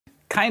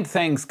Kind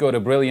thanks go to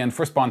Brilliant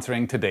for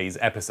sponsoring today's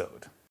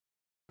episode.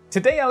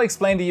 Today I'll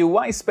explain to you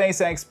why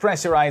SpaceX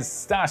pressurized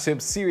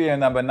Starship serial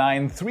number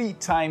 9 3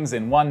 times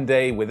in one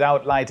day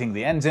without lighting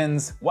the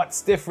engines,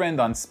 what's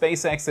different on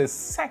SpaceX's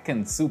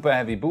second Super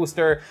Heavy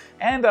booster,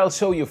 and I'll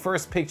show you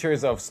first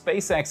pictures of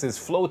SpaceX's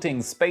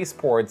floating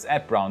spaceports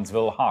at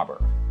Brownsville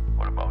Harbor.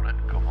 What about it?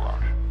 Go for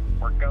launch.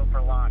 We're go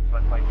for launch.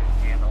 Looks like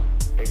it's handled.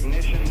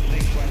 Ignition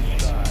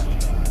sequence start.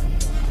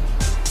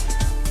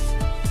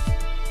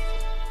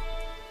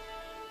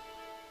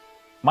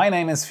 My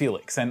name is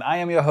Felix and I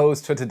am your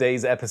host for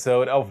today's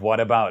episode of What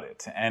About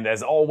It? And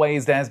as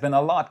always, there has been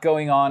a lot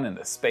going on in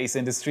the space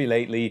industry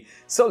lately,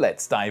 so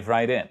let's dive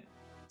right in.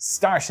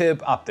 Starship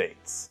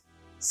updates.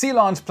 Sea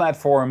launch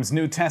platforms,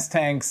 new test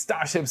tanks,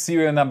 Starship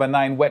serial number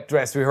 9 wet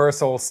dress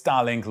rehearsal,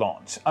 Starlink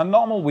launch. A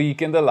normal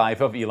week in the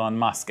life of Elon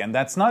Musk, and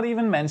that's not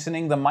even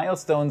mentioning the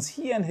milestones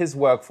he and his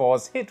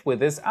workforce hit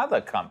with his other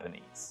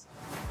companies.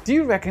 Do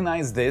you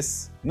recognize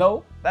this?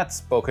 No?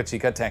 That's Boca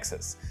Chica,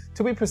 Texas.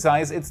 To be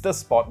precise, it's the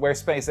spot where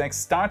SpaceX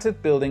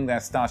started building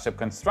their Starship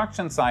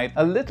construction site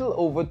a little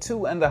over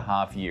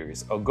 2.5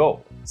 years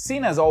ago.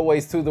 Seen as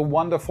always through the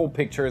wonderful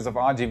pictures of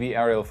RGB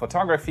aerial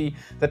photography,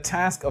 the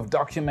task of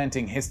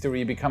documenting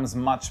history becomes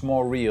much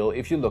more real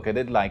if you look at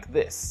it like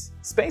this.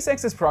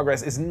 SpaceX's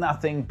progress is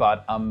nothing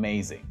but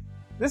amazing.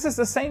 This is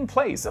the same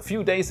place a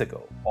few days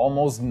ago,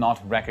 almost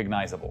not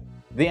recognizable.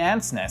 The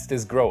ant's nest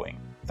is growing.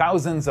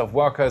 Thousands of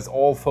workers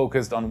all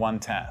focused on one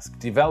task: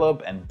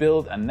 develop and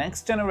build a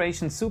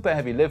next-generation super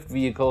heavy lift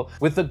vehicle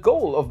with the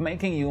goal of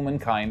making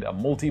humankind a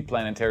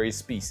multiplanetary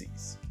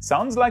species.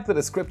 Sounds like the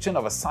description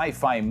of a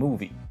sci-fi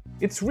movie.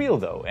 It's real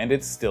though, and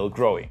it's still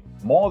growing.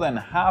 More than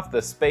half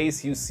the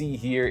space you see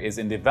here is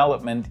in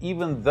development,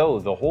 even though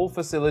the whole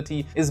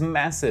facility is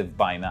massive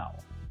by now.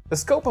 The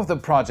scope of the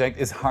project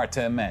is hard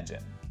to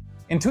imagine.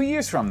 In 2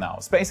 years from now,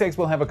 SpaceX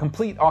will have a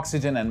complete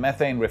oxygen and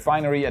methane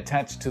refinery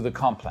attached to the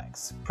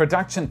complex.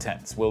 Production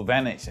tents will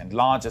vanish and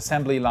large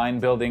assembly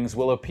line buildings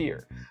will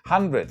appear.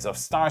 Hundreds of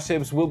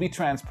Starships will be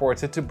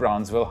transported to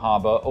Brownsville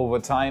Harbor over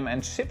time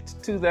and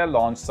shipped to their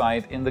launch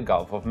site in the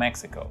Gulf of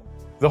Mexico.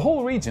 The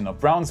whole region of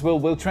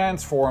Brownsville will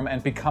transform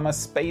and become a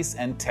space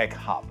and tech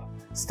hub.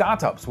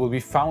 Startups will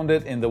be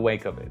founded in the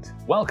wake of it.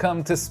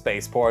 Welcome to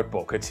Spaceport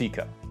Boca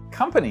Chica.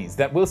 Companies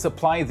that will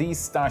supply these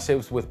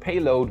Starships with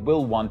payload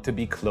will want to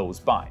be close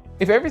by.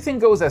 If everything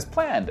goes as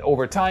planned,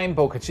 over time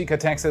Boca Chica,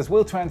 Texas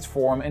will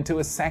transform into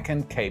a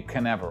second Cape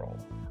Canaveral.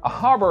 A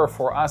harbor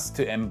for us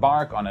to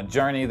embark on a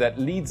journey that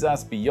leads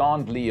us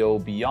beyond Leo,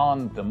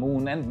 beyond the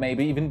moon, and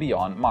maybe even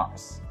beyond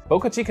Mars.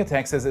 Boca Chica,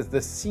 Texas is the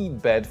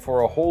seedbed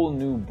for a whole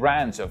new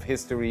branch of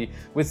history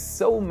with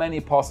so many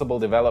possible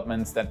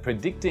developments that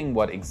predicting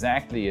what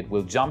exactly it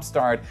will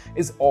jumpstart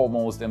is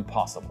almost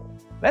impossible.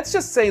 Let's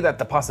just say that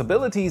the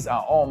possibilities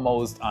are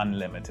almost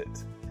unlimited.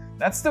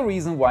 That's the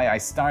reason why I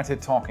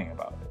started talking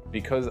about it,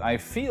 because I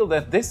feel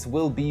that this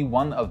will be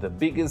one of the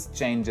biggest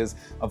changes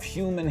of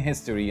human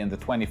history in the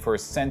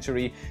 21st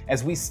century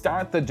as we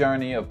start the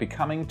journey of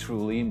becoming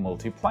truly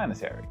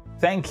multiplanetary.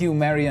 Thank you,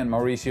 Mary and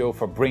Mauricio,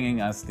 for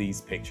bringing us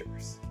these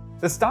pictures.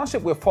 The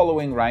Starship we're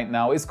following right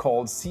now is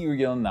called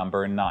serial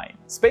number 9.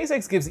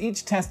 SpaceX gives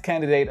each test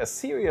candidate a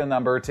serial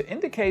number to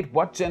indicate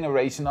what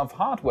generation of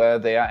hardware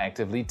they are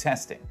actively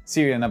testing.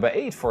 Serial number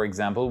 8, for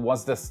example,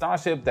 was the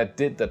Starship that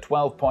did the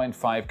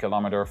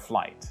 12.5-kilometer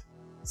flight.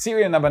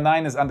 Serial number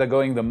 9 is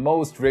undergoing the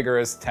most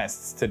rigorous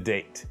tests to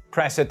date.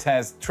 Pressure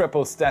test,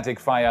 triple static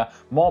fire,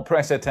 more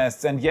pressure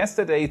tests, and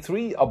yesterday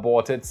 3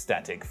 aborted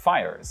static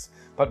fires.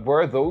 But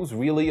were those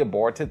really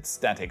aborted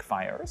static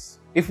fires?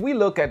 If we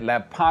look at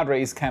Lab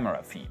Padre's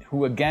camera feed,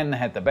 who again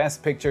had the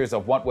best pictures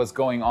of what was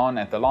going on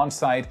at the launch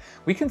site,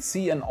 we can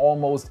see an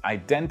almost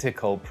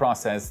identical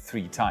process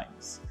 3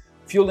 times.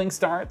 Fueling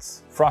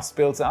starts, frost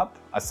builds up,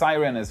 a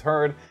siren is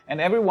heard,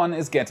 and everyone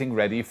is getting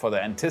ready for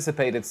the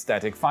anticipated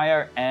static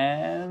fire,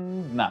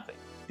 and nothing.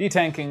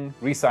 Detanking,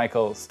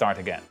 recycle, start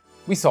again.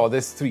 We saw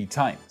this 3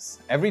 times.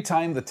 Every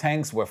time the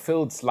tanks were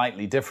filled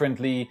slightly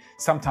differently,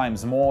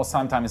 sometimes more,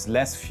 sometimes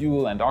less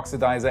fuel and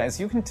oxidizer, as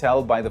you can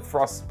tell by the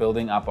frost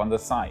building up on the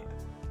side.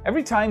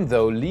 Every time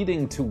though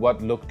leading to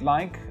what looked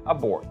like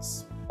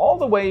aborts, all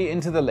the way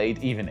into the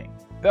late evening.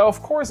 There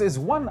of course is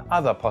one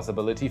other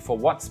possibility for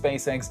what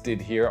SpaceX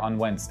did here on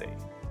Wednesday.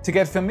 To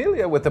get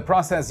familiar with the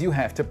process, you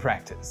have to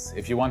practice.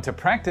 If you want to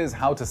practice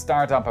how to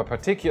start up a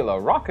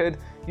particular rocket,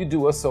 you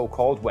do a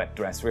so-called wet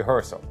dress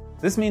rehearsal.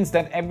 This means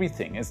that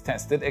everything is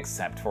tested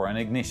except for an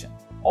ignition.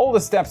 All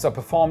the steps are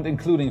performed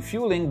including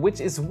fueling,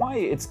 which is why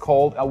it's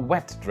called a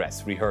wet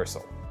dress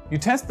rehearsal. You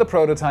test the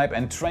prototype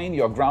and train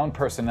your ground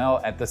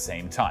personnel at the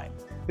same time.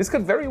 This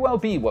could very well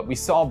be what we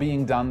saw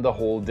being done the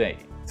whole day.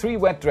 3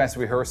 wet dress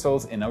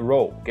rehearsals in a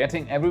row,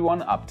 getting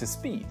everyone up to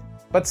speed.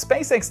 But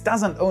SpaceX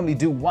doesn't only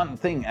do one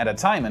thing at a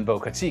time in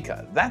Boca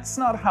Chica. That's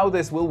not how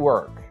this will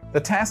work. The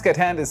task at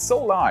hand is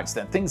so large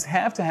that things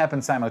have to happen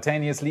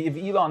simultaneously if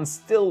Elon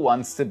still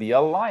wants to be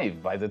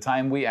alive by the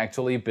time we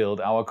actually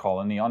build our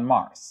colony on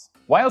Mars.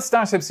 While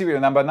Starship serial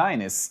number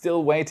 9 is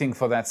still waiting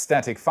for that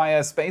static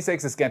fire,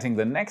 SpaceX is getting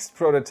the next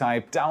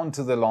prototype down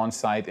to the launch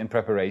site in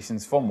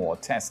preparations for more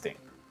testing.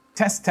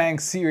 Test tank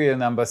serial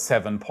number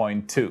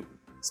 7.2.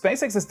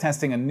 SpaceX is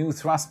testing a new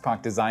thrust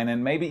pack design,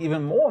 and maybe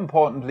even more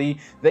importantly,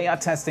 they are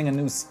testing a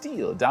new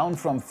steel down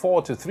from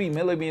 4 to 3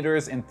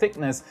 millimeters in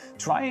thickness,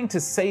 trying to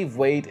save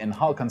weight in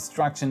hull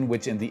construction,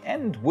 which in the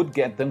end would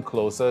get them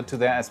closer to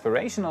their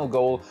aspirational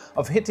goal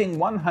of hitting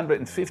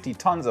 150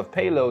 tons of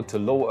payload to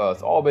low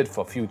Earth orbit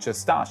for future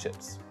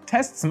Starships.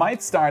 Tests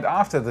might start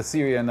after the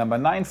serial number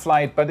 9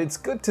 flight, but it's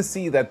good to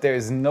see that there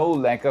is no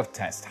lack of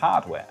test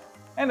hardware.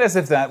 And as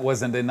if that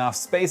wasn't enough,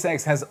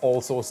 SpaceX has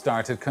also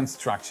started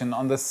construction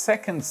on the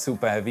second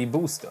Super Heavy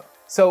booster.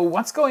 So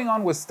what's going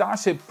on with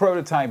Starship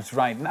prototypes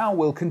right now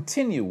will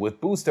continue with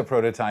booster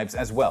prototypes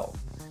as well.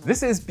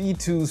 This is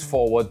B2's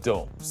forward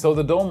dome, so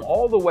the dome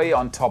all the way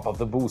on top of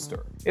the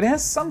booster. It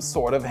has some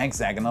sort of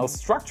hexagonal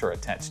structure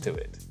attached to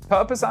it.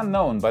 Purpose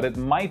unknown, but it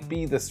might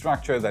be the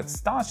structure that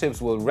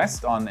Starships will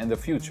rest on in the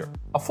future.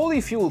 A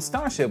fully fueled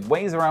Starship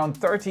weighs around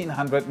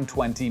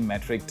 1,320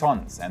 metric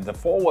tons, and the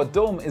forward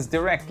dome is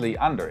directly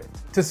under it.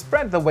 To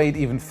spread the weight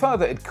even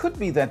further, it could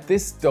be that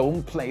this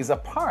dome plays a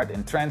part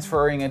in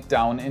transferring it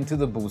down into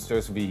the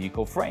booster's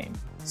vehicle frame.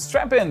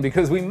 Strap in,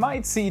 because we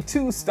might see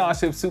 2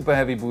 Starship Super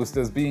Heavy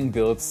boosters being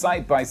built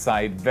side by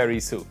side very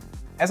soon.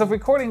 As of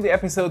recording the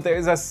episode, there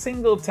is a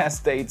single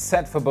test date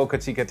set for Boca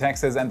Chica,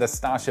 Texas and the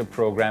Starship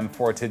program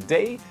for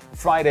today,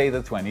 Friday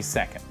the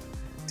 22nd.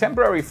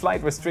 Temporary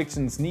flight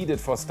restrictions needed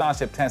for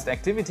Starship test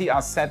activity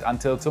are set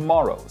until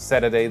tomorrow,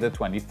 Saturday the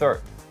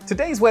 23rd.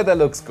 Today's weather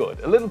looks good,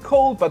 a little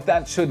cold, but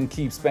that shouldn't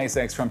keep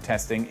SpaceX from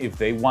testing if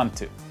they want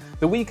to.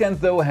 The weekend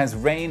though has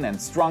rain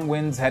and strong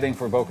winds heading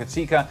for Boca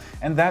Chica,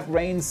 and that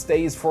rain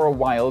stays for a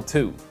while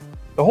too.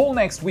 The whole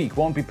next week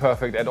won't be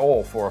perfect at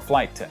all for a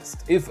flight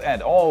test. If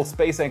at all,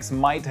 SpaceX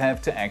might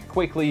have to act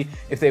quickly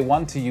if they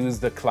want to use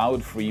the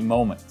cloud-free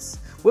moments.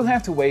 We'll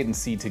have to wait and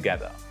see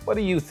together. What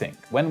do you think?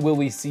 When will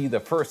we see the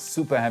first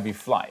Super Heavy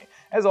fly?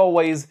 As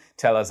always,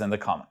 tell us in the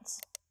comments.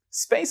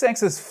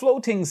 SpaceX's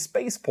floating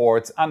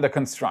spaceports under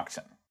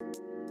construction.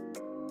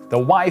 The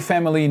Y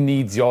family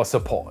needs your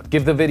support.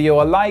 Give the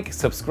video a like,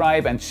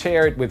 subscribe and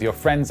share it with your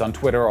friends on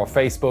Twitter or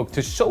Facebook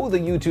to show the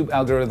YouTube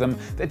algorithm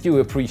that you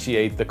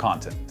appreciate the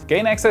content.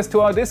 Gain access to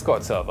our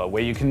Discord server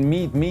where you can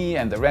meet me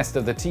and the rest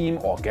of the team,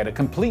 or get a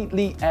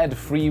completely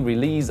ad-free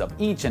release of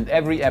each and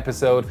every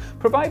episode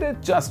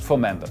provided just for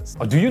members.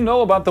 Or do you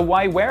know about the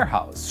Y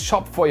Warehouse?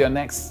 Shop for your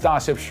next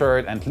Starship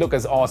shirt and look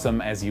as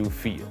awesome as you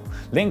feel.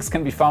 Links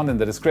can be found in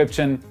the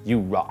description. You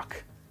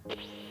rock!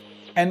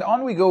 And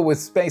on we go with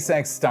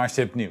SpaceX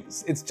Starship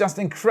news. It's just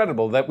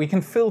incredible that we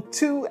can fill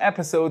 2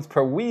 episodes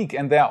per week,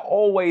 and there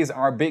always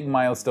are big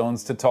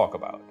milestones to talk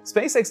about.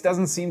 SpaceX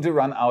doesn't seem to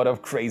run out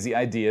of crazy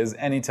ideas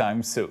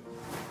anytime soon.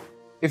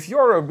 If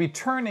you're a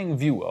returning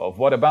viewer of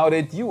What About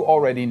It, you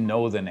already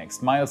know the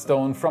next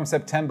milestone from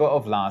September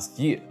of last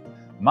year.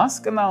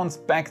 Musk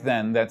announced back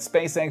then that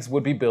SpaceX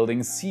would be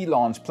building sea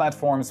launch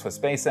platforms for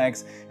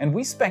SpaceX, and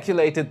we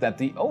speculated that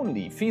the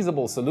only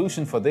feasible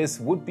solution for this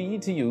would be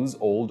to use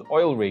old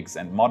oil rigs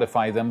and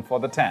modify them for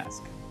the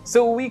task.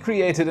 So we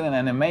created an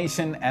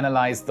animation,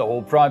 analyzed the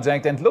whole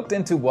project and looked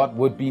into what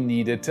would be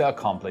needed to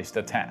accomplish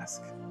the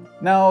task.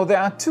 Now, there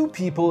are 2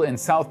 people in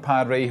South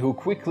Padre who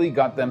quickly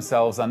got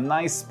themselves a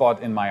nice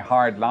spot in my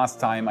heart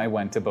last time I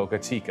went to Boca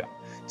Chica: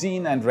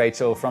 Gene and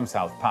Rachel from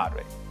South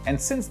Padre. And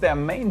since their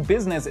main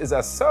business is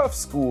a surf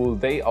school,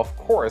 they of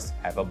course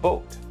have a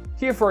boat.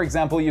 Here, for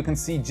example, you can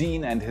see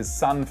Gene and his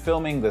son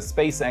filming the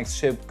SpaceX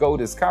ship Go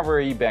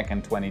Discovery back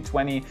in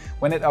 2020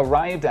 when it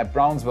arrived at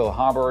Brownsville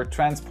Harbor,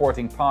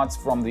 transporting parts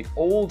from the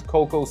old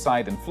Cocoa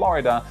site in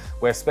Florida,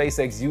 where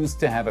SpaceX used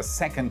to have a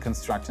second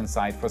construction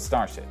site for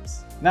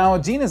Starships. Now,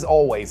 Gene is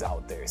always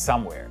out there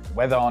somewhere,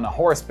 whether on a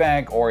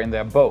horseback or in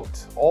their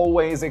boat,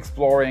 always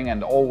exploring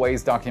and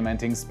always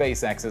documenting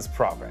SpaceX's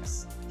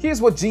progress.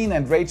 Here's what Gene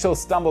and Rachel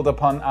stumbled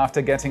upon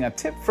after getting a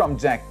tip from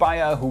Jack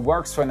Beyer, who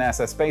works for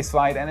NASA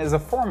Spaceflight and is a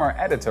former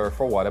editor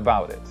for What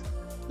About It.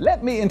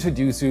 Let me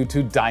introduce you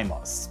to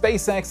Deimos,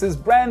 SpaceX's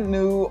brand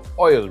new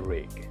oil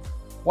rig.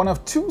 One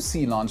of 2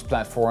 sea launch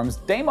platforms,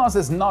 Deimos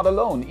is not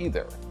alone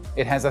either.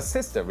 It has a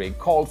sister rig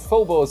called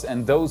Phobos,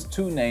 and those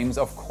 2 names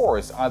of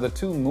course are the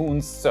 2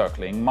 moons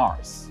circling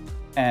Mars.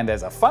 And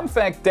as a fun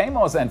fact,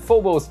 Deimos and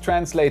Phobos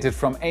translated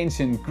from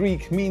ancient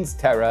Greek means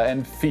terror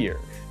and fear.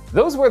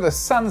 Those were the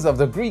sons of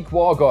the Greek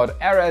war god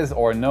Ares,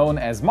 or known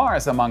as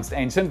Mars amongst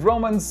ancient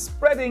Romans,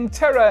 spreading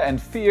terror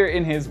and fear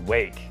in his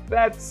wake.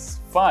 That's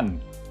fun.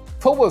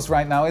 Phobos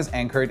right now is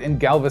anchored in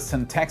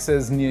Galveston,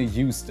 Texas near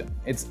Houston.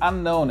 It's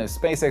unknown if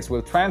SpaceX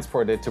will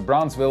transport it to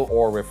Brownsville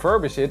or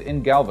refurbish it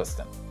in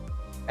Galveston.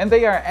 And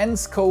they are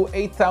ENSCO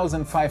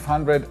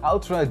 8500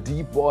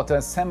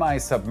 ultra-deep-water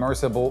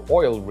semi-submersible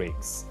oil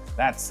rigs.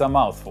 That's a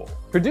mouthful.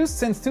 Produced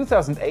since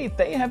 2008,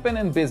 they have been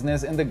in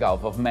business in the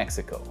Gulf of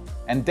Mexico.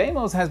 And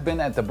Deimos has been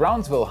at the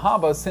Brownsville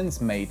Harbor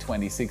since May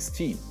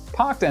 2016,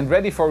 parked and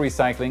ready for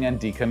recycling and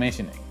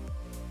decommissioning.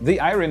 The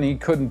irony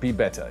couldn't be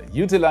better.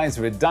 Utilize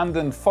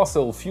redundant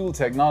fossil fuel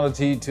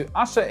technology to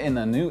usher in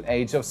a new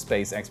age of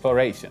space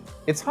exploration.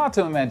 It's hard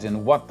to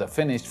imagine what the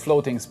finished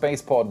floating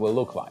spaceport will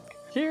look like.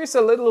 Here's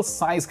a little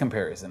size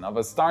comparison of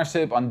a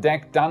Starship on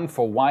deck done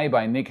for Y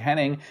by Nick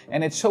Henning,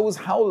 and it shows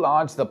how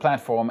large the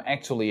platform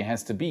actually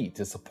has to be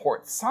to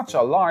support such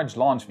a large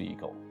launch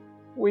vehicle.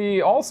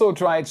 We also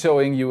tried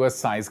showing you a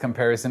size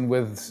comparison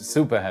with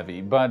Super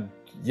Heavy, but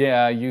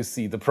yeah, you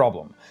see the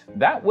problem.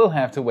 That will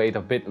have to wait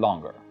a bit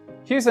longer.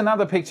 Here's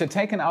another picture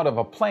taken out of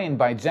a plane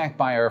by Jack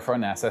Beyer for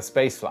NASA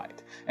spaceflight,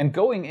 and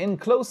going in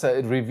closer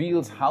it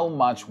reveals how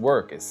much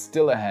work is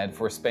still ahead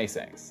for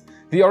SpaceX.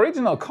 The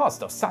original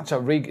cost of such a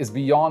rig is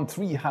beyond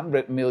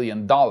 $300 million,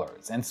 and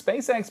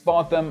SpaceX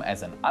bought them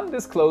as an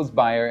undisclosed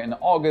buyer in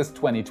August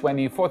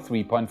 2020 for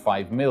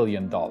 $3.5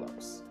 million.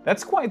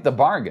 That's quite the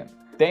bargain.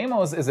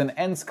 Deimos is an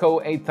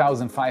ENSCO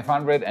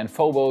 8500 and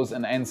Phobos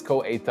an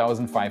ENSCO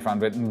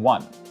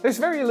 8501. There's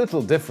very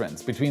little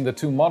difference between the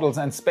two models,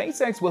 and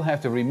SpaceX will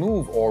have to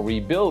remove or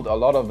rebuild a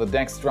lot of the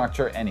deck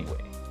structure anyway.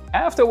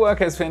 After work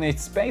has finished,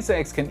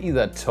 SpaceX can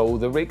either tow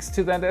the rigs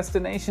to their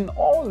destination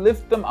or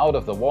lift them out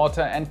of the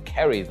water and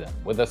carry them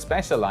with a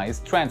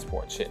specialized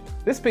transport ship.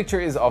 This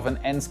picture is of an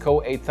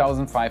ENSCO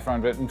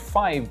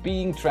 8505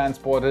 being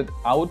transported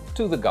out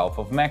to the Gulf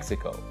of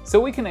Mexico, so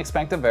we can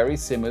expect a very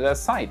similar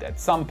sight at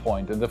some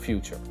point in the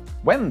future.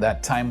 When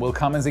that time will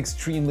come is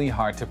extremely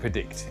hard to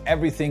predict.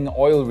 Everything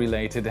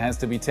oil-related has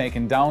to be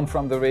taken down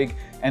from the rig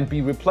and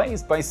be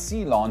replaced by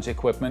sea launch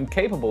equipment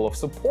capable of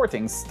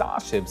supporting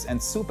Starships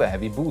and Super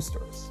Heavy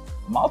boosters.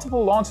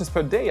 Multiple launches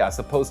per day are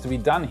supposed to be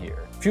done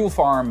here. Fuel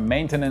farm,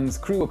 maintenance,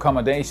 crew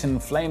accommodation,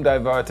 flame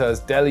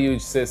diverters,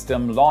 deluge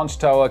system, launch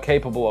tower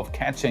capable of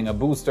catching a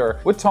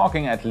booster. We're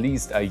talking at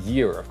least a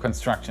year of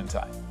construction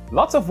time.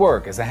 Lots of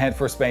work is ahead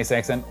for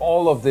SpaceX, and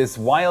all of this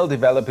while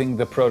developing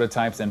the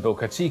prototypes in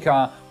Boca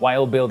Chica,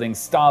 while building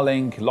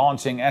Starlink,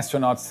 launching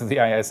astronauts to the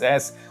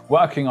ISS,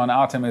 working on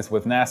Artemis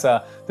with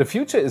NASA. The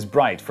future is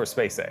bright for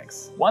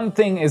SpaceX. One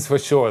thing is for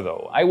sure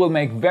though, I will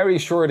make very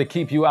sure to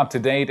keep you up to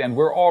date, and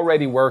we're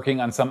already working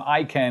on some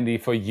eye candy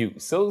for you,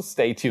 so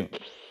stay tuned.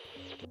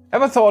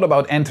 Ever thought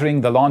about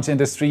entering the launch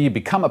industry,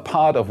 become a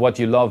part of what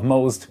you love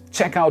most?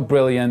 Check out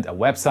Brilliant, a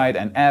website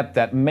and app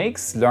that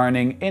makes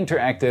learning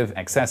interactive,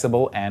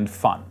 accessible and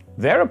fun.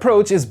 Their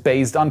approach is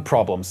based on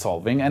problem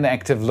solving and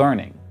active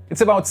learning.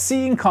 It's about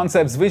seeing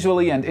concepts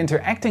visually and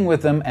interacting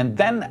with them, and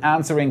then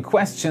answering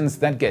questions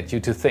that get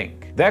you to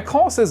think. Their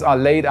courses are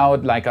laid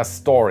out like a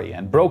story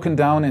and broken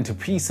down into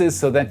pieces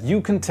so that you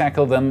can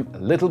tackle them a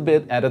little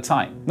bit at a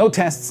time. No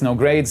tests, no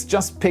grades,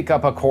 just pick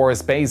up a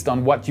course based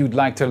on what you'd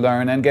like to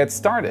learn and get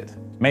started.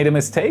 Made a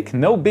mistake?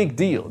 No big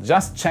deal,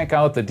 just check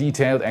out the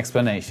detailed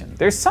explanation.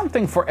 There's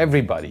something for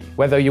everybody,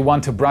 whether you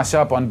want to brush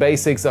up on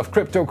basics of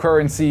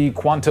cryptocurrency,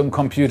 quantum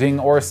computing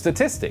or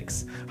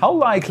statistics. How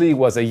likely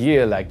was a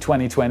year like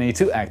 2020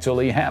 to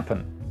actually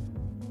happen?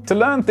 To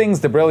learn things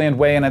the brilliant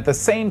way and at the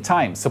same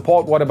time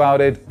support What About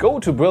It, go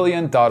to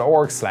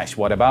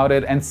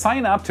brilliant.org/whataboutit and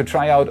sign up to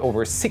try out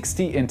over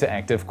 60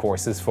 interactive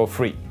courses for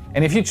free.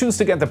 And if you choose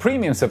to get the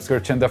premium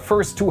subscription, the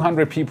first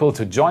 200 people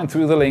to join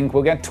through the link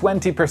will get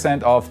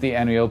 20% off the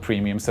annual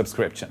premium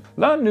subscription.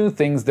 Learn new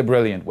things the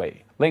brilliant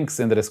way.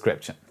 Links in the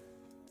description.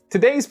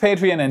 Today's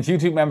Patreon and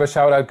YouTube member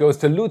shoutout goes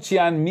to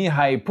Lucian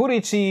Mihai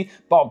Purici,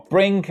 Bob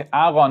Brink,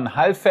 Aaron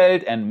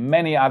Halfeld and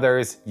many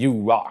others. You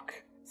rock!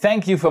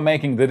 Thank you for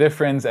making the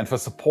difference and for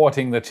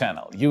supporting the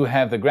channel. You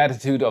have the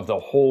gratitude of the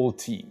whole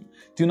team.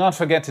 Do not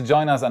forget to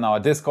join us on our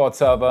Discord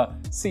server.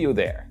 See you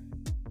there.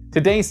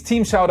 Today's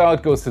team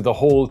shoutout goes to the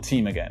whole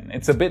team again.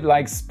 It's a bit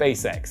like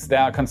SpaceX. There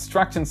are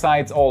construction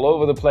sites all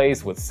over the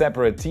place with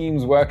separate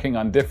teams working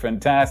on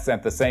different tasks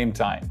at the same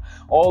time.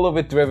 All of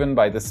it driven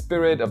by the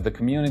spirit of the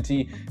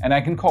community, and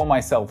I can call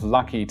myself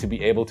lucky to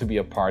be able to be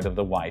a part of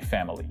the Y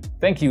family.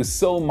 Thank you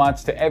so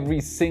much to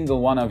every single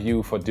one of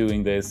you for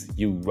doing this.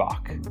 You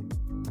rock.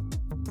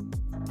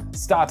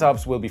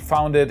 Startups will be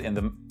founded in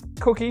the...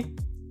 Cookie?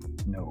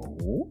 No,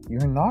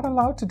 you're not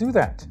allowed to do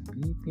that.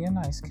 Be a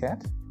nice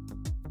cat.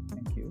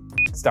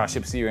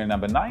 Starship serial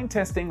number 9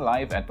 testing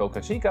live at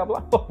Boca Chica, blah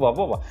blah blah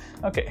blah blah.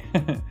 Okay.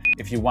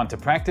 If you want to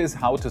practice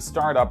how to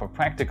start up a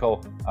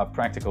practical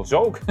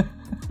joke.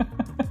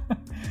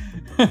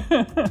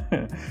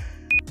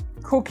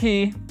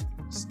 Cookie,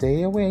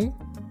 stay away.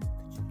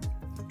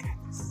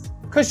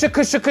 Kusha,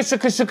 kusha, kusha,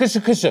 kusha,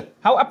 kusha, kusha.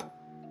 How up?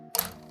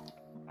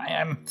 I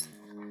am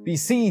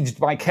besieged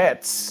by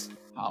cats.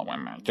 How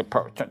am I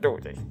supposed to do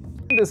this?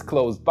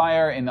 Undisclosed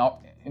buyer in